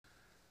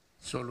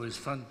It's always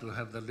fun to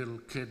have the little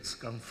kids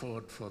come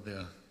forward for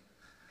their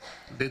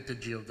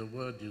liturgy of the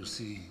word. You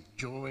see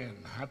joy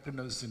and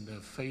happiness in their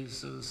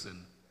faces,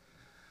 and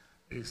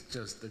it's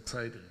just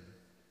exciting.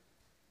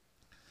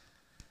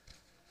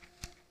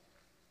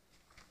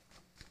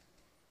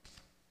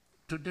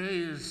 Today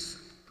is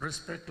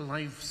Respect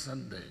Life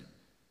Sunday.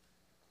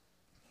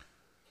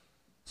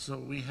 So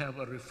we have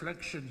a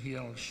reflection here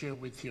I'll share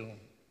with you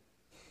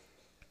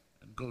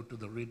and go to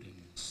the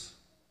readings.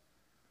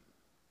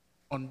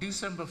 On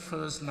December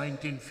 1st,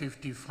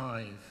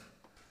 1955,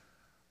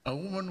 a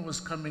woman was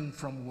coming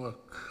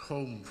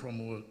home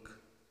from work.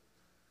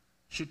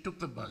 She took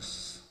the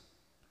bus.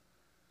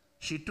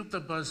 She took the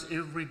bus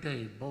every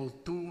day,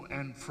 both to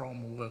and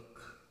from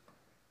work.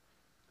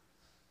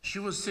 She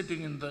was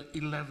sitting in the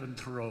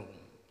 11th row,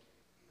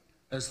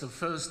 as the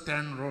first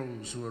 10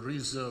 rows were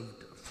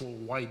reserved for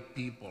white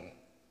people,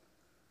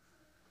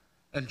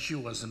 and she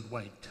wasn't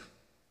white.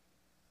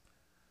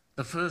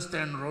 The first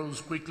 10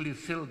 rows quickly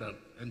filled up,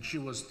 and she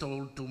was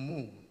told to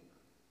move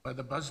by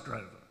the bus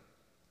driver.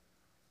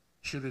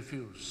 She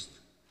refused.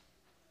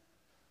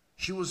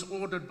 She was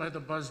ordered by the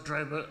bus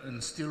driver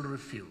and still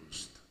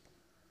refused.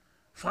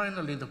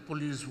 Finally, the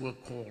police were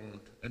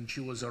called, and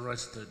she was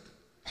arrested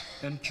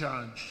and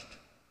charged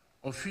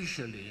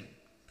officially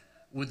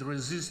with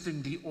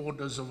resisting the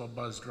orders of a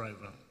bus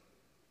driver.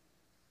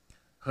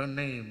 Her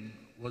name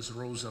was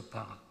Rosa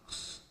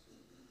Parks.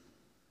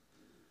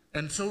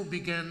 And so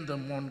began the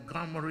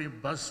Montgomery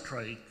bus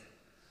strike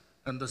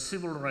and the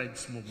civil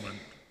rights movement.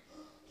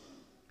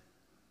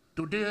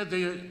 Today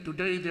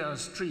there are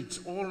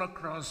streets all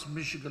across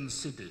Michigan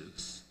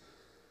cities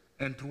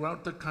and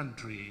throughout the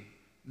country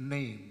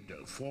named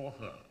for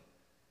her.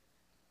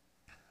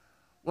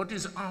 What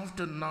is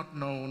often not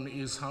known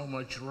is how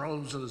much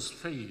Rosa's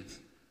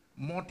faith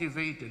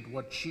motivated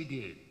what she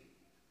did.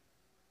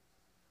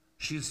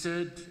 She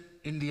said,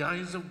 in the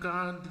eyes of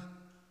God,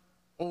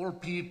 all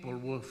people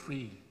were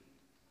free,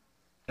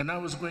 and I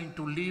was going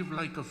to live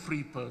like a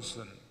free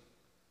person.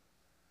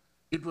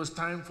 It was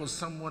time for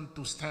someone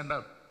to stand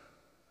up,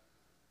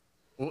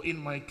 or in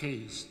my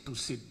case, to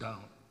sit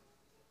down.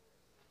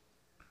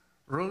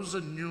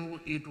 Rosa knew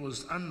it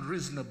was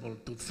unreasonable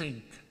to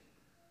think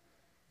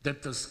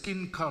that the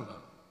skin color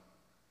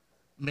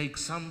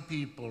makes some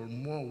people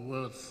more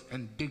worth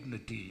and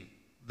dignity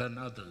than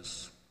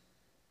others.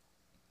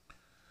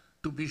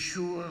 To be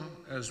sure,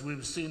 as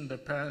we've seen the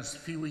past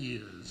few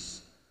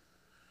years,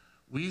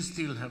 we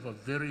still have a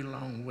very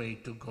long way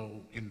to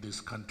go in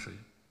this country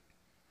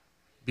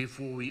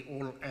before we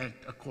all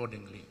act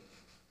accordingly.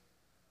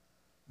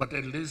 But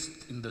at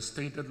least in the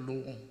stated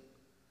law,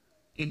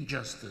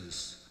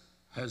 injustice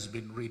has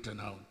been written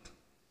out.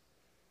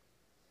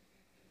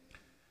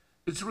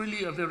 It's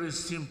really a very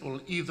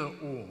simple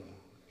either-or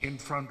in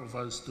front of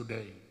us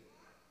today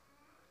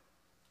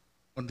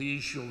on the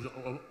issue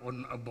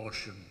on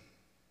abortion.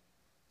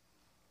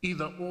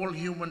 Either all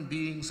human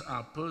beings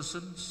are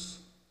persons,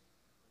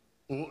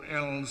 or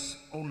else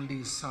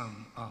only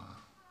some are.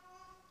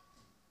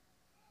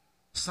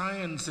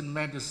 Science and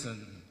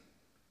medicine,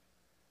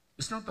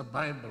 it's not the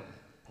Bible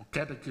or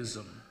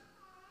catechism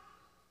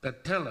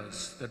that tell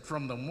us that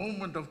from the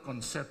moment of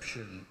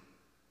conception,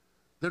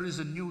 there is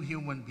a new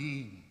human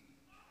being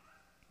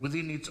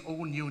within its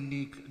own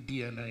unique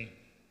DNA,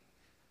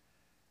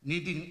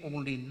 needing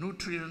only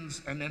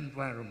nutrients and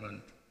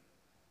environment,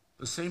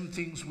 the same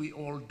things we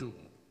all do,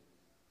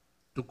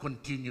 to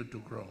continue to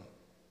grow.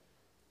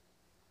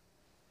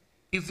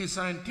 If the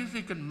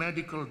scientific and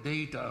medical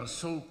data are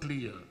so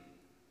clear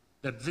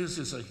that this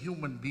is a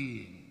human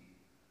being,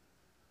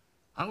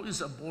 how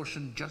is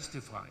abortion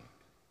justified?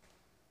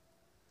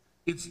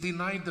 It's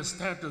denied the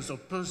status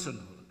of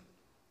personhood.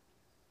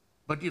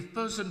 But if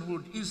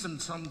personhood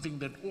isn't something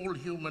that all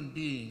human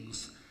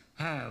beings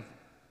have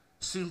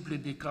simply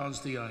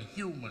because they are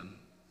human,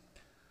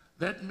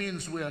 that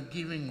means we are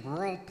giving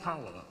raw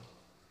power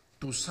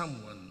to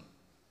someone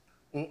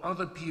or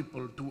other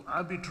people to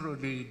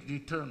arbitrarily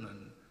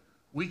determine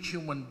which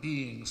human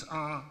beings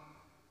are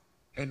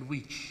and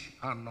which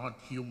are not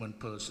human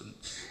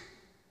persons.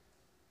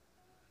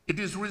 It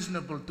is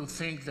reasonable to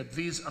think that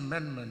this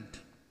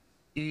amendment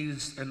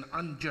is an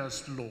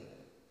unjust law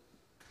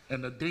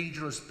and a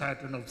dangerous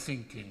pattern of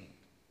thinking.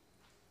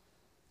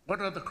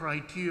 What are the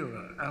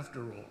criteria,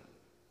 after all?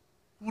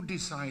 Who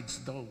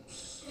decides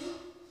those?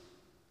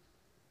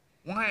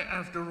 Why,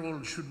 after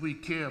all, should we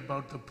care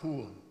about the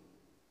poor,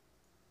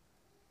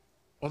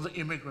 or the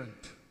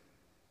immigrant,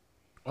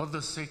 or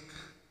the sick,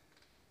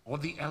 or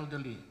the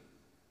elderly,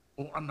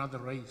 or another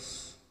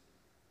race?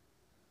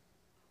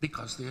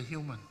 Because they are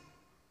human.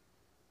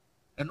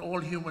 And all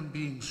human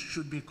beings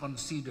should be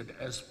considered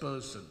as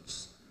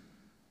persons,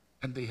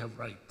 and they have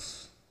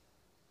rights,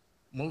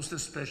 most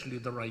especially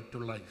the right to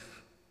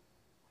life,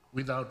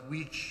 without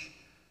which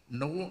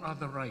no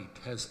other right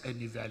has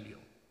any value.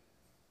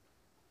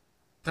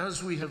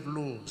 Thus we have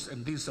laws,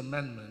 and this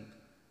amendment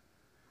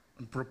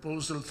on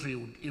Proposal 3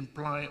 would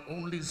imply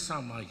only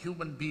some are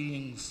human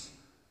beings,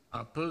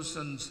 are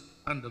persons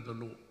under the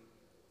law.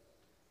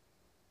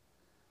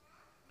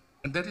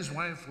 And that is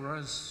why for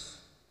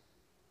us,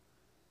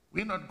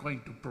 we're not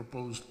going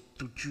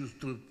to choose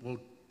to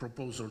vote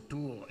proposal 2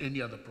 or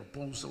any other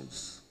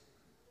proposals.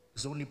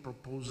 It's only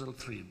proposal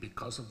 3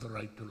 because of the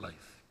right to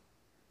life.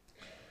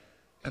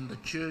 And the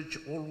church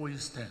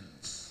always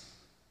stands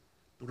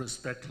to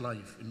respect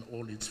life in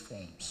all its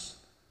forms,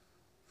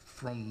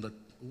 from the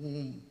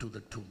womb to the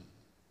tomb.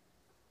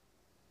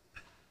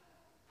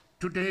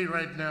 Today,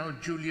 right now,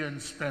 Julia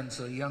and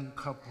Spencer, a young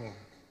couple,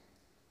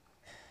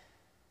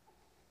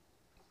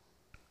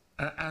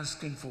 are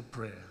asking for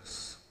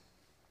prayers.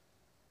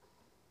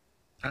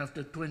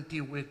 After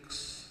 20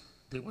 weeks,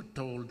 they were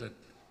told that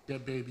their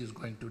baby is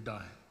going to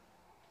die.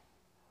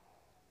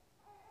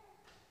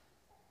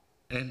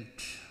 And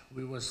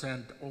we were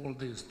sent all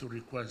this to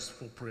request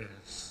for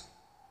prayers.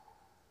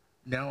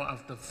 Now,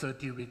 after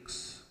 30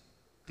 weeks,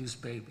 this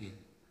baby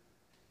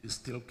is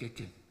still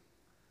kicking,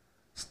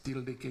 still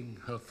licking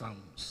her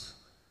thumbs.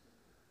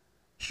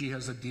 She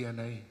has a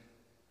DNA.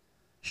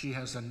 She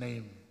has a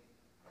name,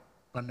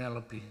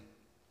 Penelope.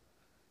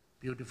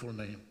 Beautiful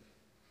name.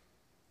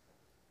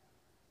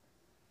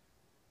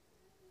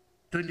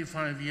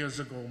 25 years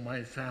ago,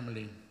 my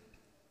family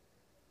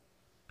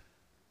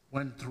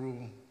went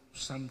through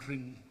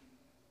something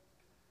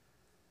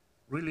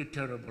really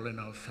terrible in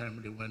our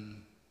family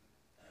when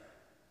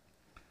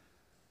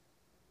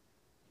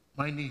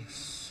my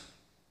niece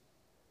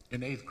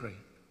in 8th grade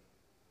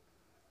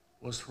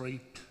was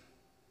raped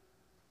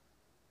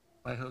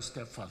by her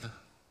stepfather.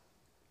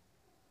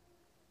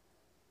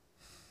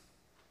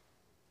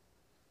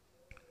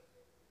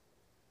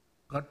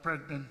 Got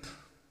pregnant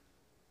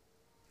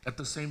at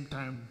the same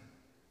time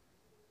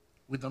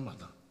with the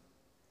mother,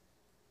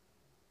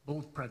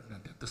 both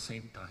pregnant at the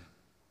same time.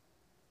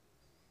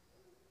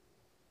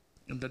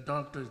 And the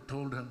doctor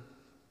told him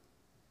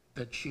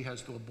that she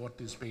has to abort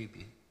this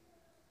baby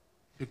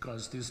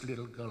because this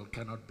little girl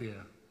cannot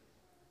bear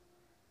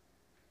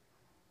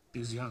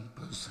this young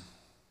person,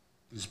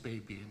 this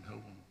baby in her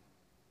womb.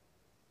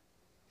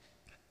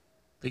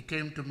 They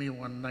came to me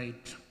one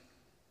night.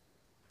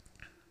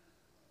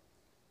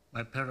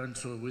 My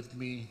parents were with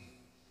me.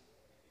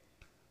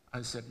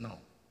 I said, no.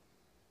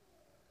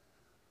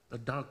 The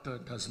doctor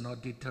does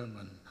not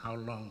determine how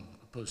long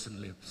a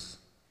person lives.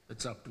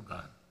 It's up to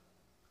God.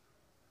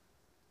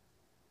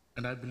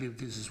 And I believe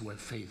this is where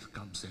faith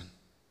comes in.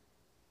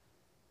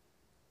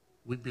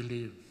 We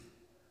believe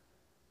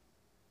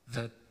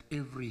that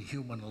every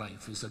human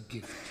life is a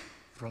gift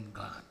from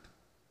God,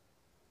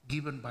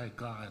 given by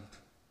God,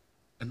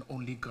 and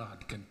only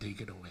God can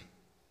take it away.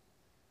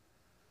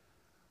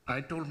 I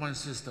told my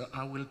sister,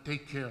 I will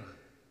take care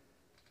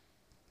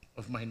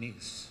of my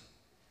niece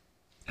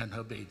and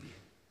her baby.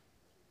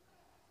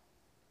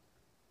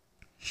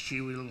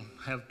 She will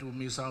have to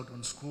miss out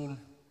on school,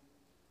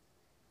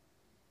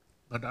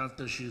 but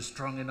after she is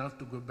strong enough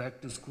to go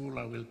back to school,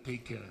 I will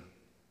take care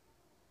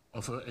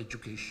of her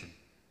education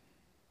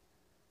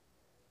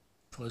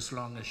for as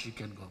long as she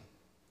can go.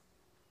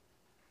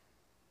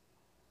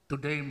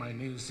 Today, my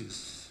niece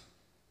is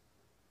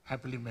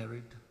happily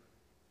married,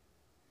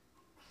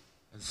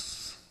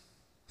 has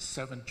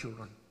 7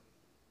 children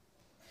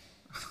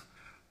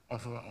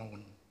of her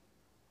own,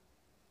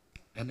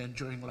 and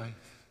enjoying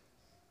life.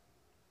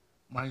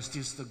 My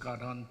sister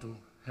got on to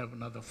have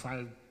another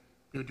 5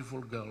 beautiful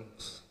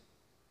girls,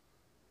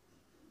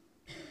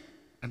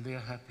 and they are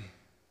happy.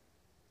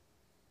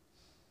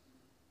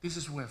 This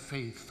is where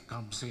faith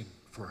comes in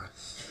for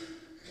us.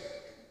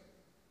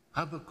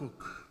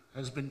 Habakkuk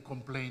has been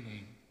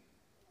complaining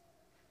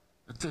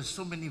that there's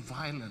so many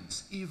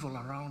violence, evil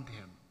around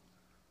him.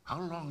 How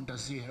long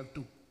does he have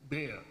to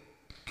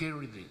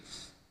carry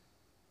this?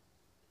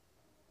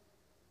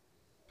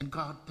 And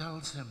God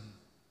tells him,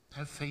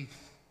 have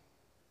faith.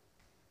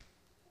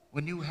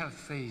 When you have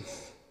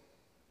faith,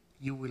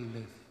 you will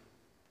live.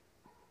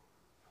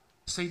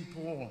 St.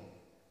 Paul,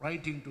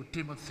 writing to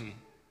Timothy,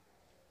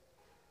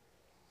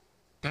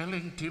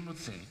 telling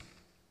Timothy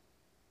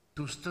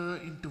to stir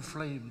into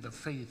flame the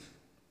faith,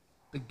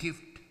 the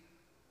gift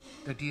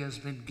that he has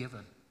been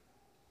given,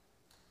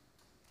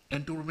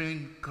 and to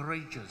remain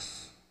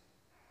courageous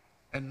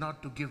and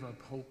not to give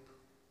up hope.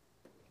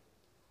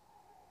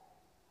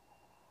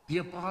 The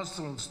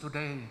apostles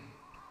today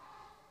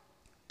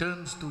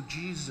turns to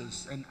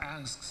Jesus and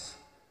asks,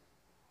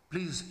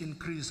 please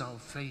increase our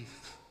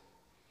faith.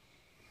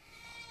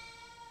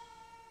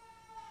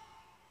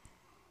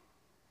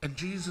 And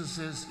Jesus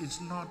says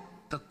it's not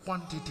the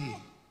quantity,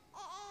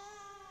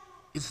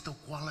 it's the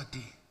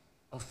quality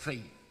of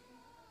faith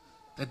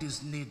that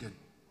is needed.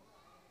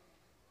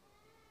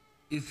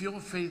 If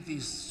your faith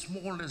is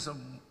small as a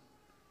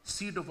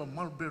seed of a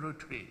mulberry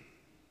tree,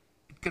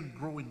 it can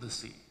grow in the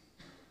sea.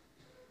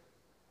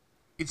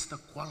 It's the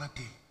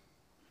quality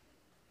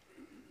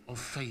of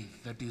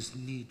faith that is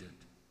needed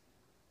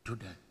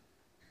today.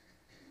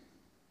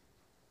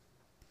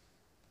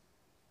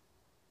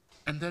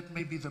 And that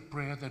may be the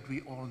prayer that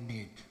we all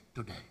need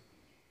today.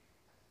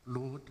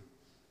 Lord,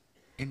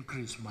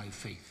 increase my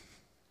faith.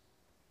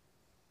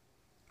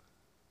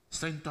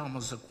 St.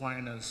 Thomas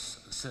Aquinas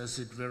says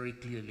it very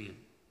clearly.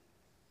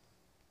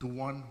 To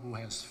one who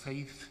has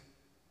faith,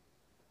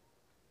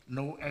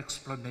 no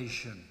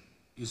explanation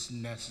is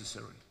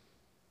necessary.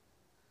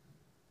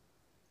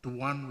 To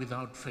one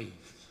without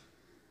faith,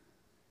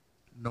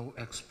 no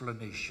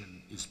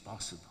explanation is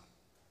possible.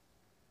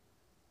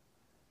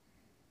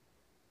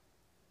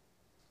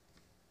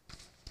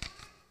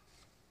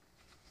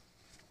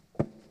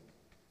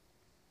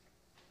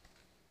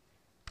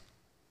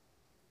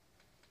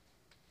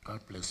 God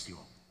bless you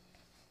all.